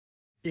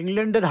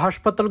ইংল্যান্ডের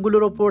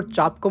হাসপাতালগুলোর ওপর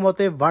চাপ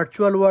কমাতে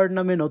ভার্চুয়াল ওয়ার্ড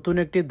নামে নতুন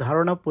একটি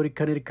ধারণা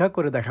পরীক্ষা-নিরীক্ষা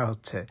করে দেখা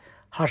হচ্ছে।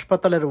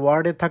 হাসপাতালের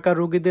ওয়ার্ডে থাকা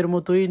রোগীদের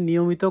মতোই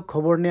নিয়মিত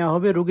খবর নেওয়া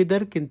হবে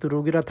রোগীদের, কিন্তু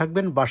রোগীরা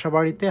থাকবেন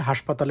বাসাবাড়িতে,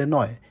 হাসপাতালে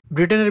নয়।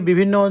 ব্রিটেনের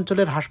বিভিন্ন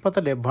অঞ্চলের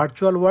হাসপাতালে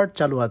ভার্চুয়াল ওয়ার্ড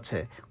চালু আছে।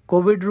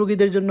 কোভিড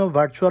রোগীদের জন্য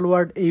ভার্চুয়াল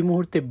ওয়ার্ড এই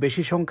মুহূর্তে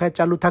বেশি সংখ্যায়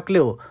চালু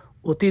থাকলেও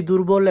অতি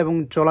দুর্বল এবং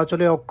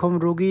চলাচলে অক্ষম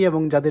রোগী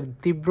এবং যাদের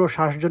তীব্র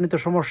শ্বাসজনিত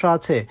সমস্যা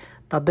আছে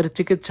তাদের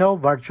চিকিৎসাও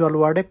ভার্চুয়াল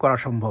ওয়ার্ডে করা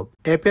সম্ভব।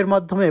 অ্যাপের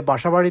মাধ্যমে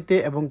বাসাবাড়িতে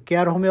এবং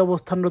কেয়ার হোমে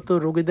অবস্থানরত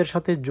রোগীদের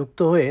সাথে যুক্ত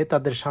হয়ে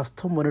তাদের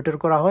স্বাস্থ্য মনিটর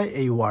করা হয়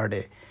এই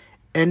ওয়ার্ডে।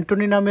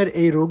 অ্যান্টনি নামের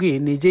এই রোগী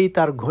নিজেই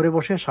তার ঘরে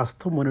বসে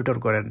স্বাস্থ্য মনিটর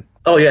করেন।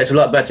 Oh yeah, it's a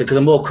lot better because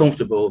I'm more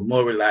comfortable,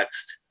 more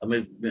relaxed. I'm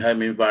in my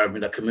home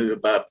environment. I can move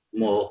about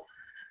more.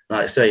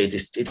 Like I say, it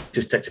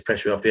just takes the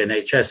pressure off the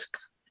NHS.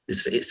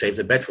 It saves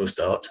the bed for a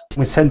start.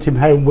 We sent him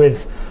home with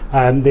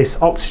this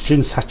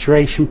oxygen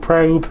saturation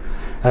probe,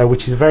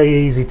 which is very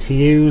easy to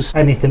use.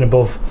 Anything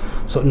above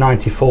sort of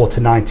 94 to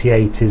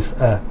 98 is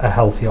a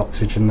healthy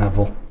oxygen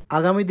level.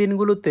 আগামী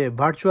দিনগুলোতে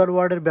virtual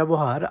ওয়ার্ডের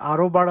ব্যবহার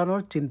আরও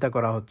বাড়ানোর চিন্তা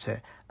করা হচ্ছে।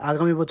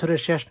 আগামী বছরের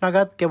শেষ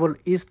নাগাদ কেবল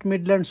ইস্ট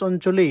মিডল্যান্ডস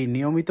অঞ্চলেই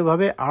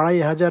নিয়মিতভাবে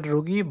 ২৫০০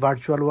 রোগী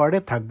ভার্চুয়াল ওয়ার্ডে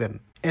থাকবেন।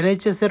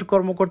 এনএইচএস এর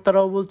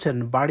কর্মকর্তারাও বলছেন,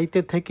 বাড়িতে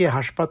থেকে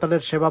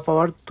হাসপাতালের সেবা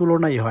পাওয়ার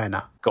তুলনাই হয়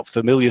না। Got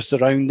familiar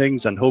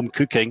surroundings and home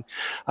cooking,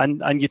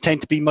 and you tend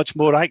to be much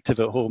more active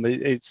at home.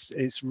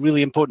 It's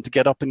really important to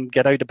get up and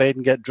get out of bed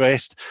and get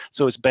dressed,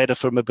 so it's better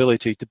for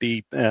mobility to be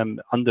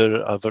under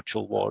a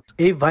virtual ward.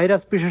 এই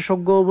virus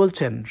বিশেষজ্ঞও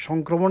বলছেন,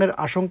 সংক্রমণের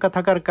আশঙ্কা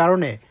থাকার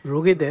কারণে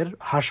রোগীদের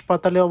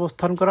হাসপাতালে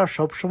অবস্থান করা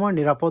সবসময়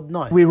নিরাপদ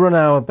নয়। We run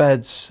our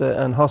beds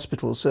and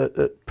hospitals at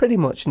pretty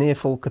much near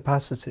full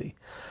capacity,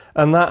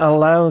 and that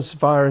allows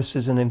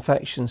viruses and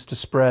infections to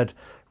spread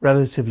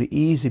relatively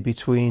easy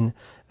between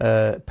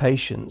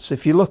patients.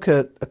 If you look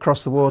at across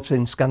the water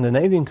in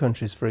Scandinavian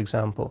countries, for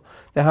example,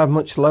 they have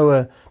much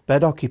lower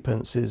bed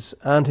occupancies,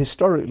 and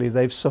historically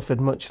they've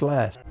suffered much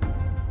less.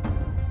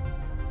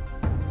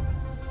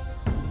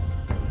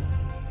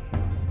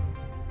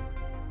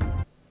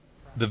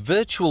 The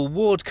virtual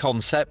ward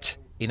concept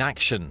in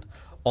action.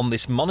 On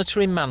this monitor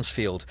in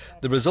Mansfield,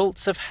 the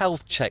results of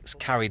health checks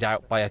carried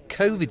out by a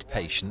COVID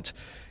patient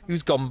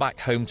who's gone back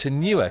home to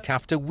Newark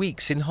after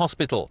weeks in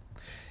hospital.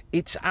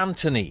 It's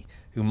Anthony,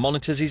 who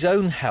monitors his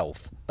own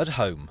health at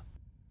home.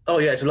 Oh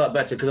yeah, it's a lot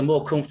better because I'm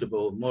more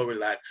comfortable, more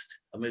relaxed.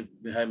 I'm in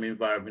my home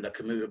environment. I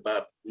can move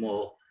about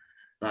more.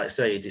 Like I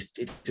say, it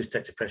just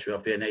takes the pressure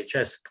off the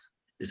NHS.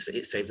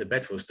 It saves the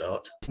bed for a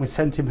start. We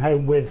sent him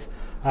home with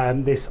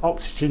this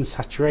oxygen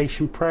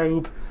saturation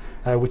probe,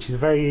 which is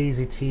very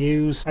easy to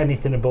use.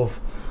 Anything above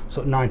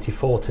sort of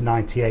 94 to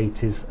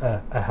 98 is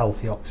a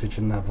healthy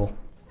oxygen level.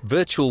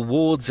 Virtual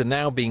wards are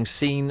now being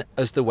seen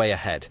as the way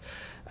ahead,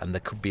 and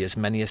there could be as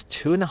many as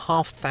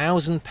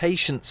 2,500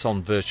 patients on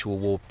virtual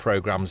ward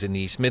programmes in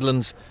the East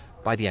Midlands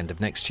by the end of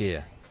next year.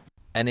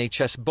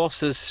 NHS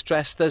bosses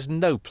stress there's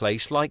no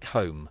place like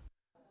home.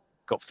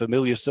 Got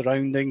familiar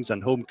surroundings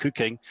and home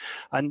cooking,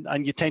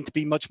 and you tend to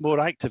be much more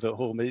active at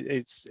home.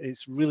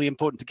 It's really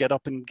important to get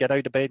up and get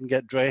out of bed and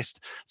get dressed,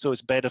 so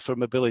it's better for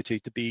mobility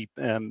to be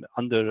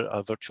under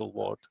a virtual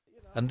ward.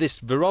 And this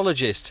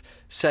virologist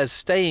says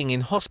staying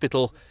in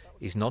hospital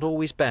is not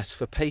always best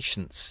for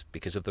patients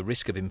because of the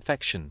risk of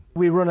infection.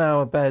 We run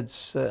our beds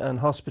and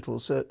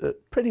hospitals at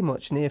pretty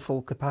much near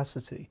full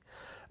capacity,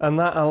 and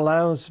that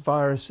allows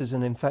viruses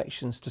and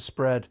infections to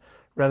spread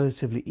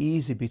relatively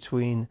easy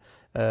between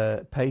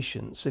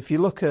patients. If you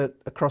look at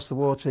across the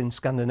water in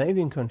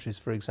Scandinavian countries,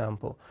 for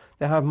example,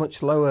 they have much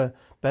lower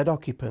bed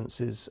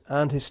occupancies,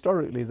 and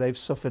historically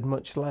they've suffered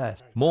much less.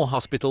 More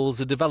hospitals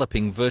are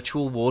developing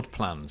virtual ward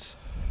plans.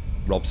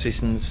 Rob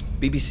Sissons,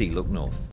 BBC Look North.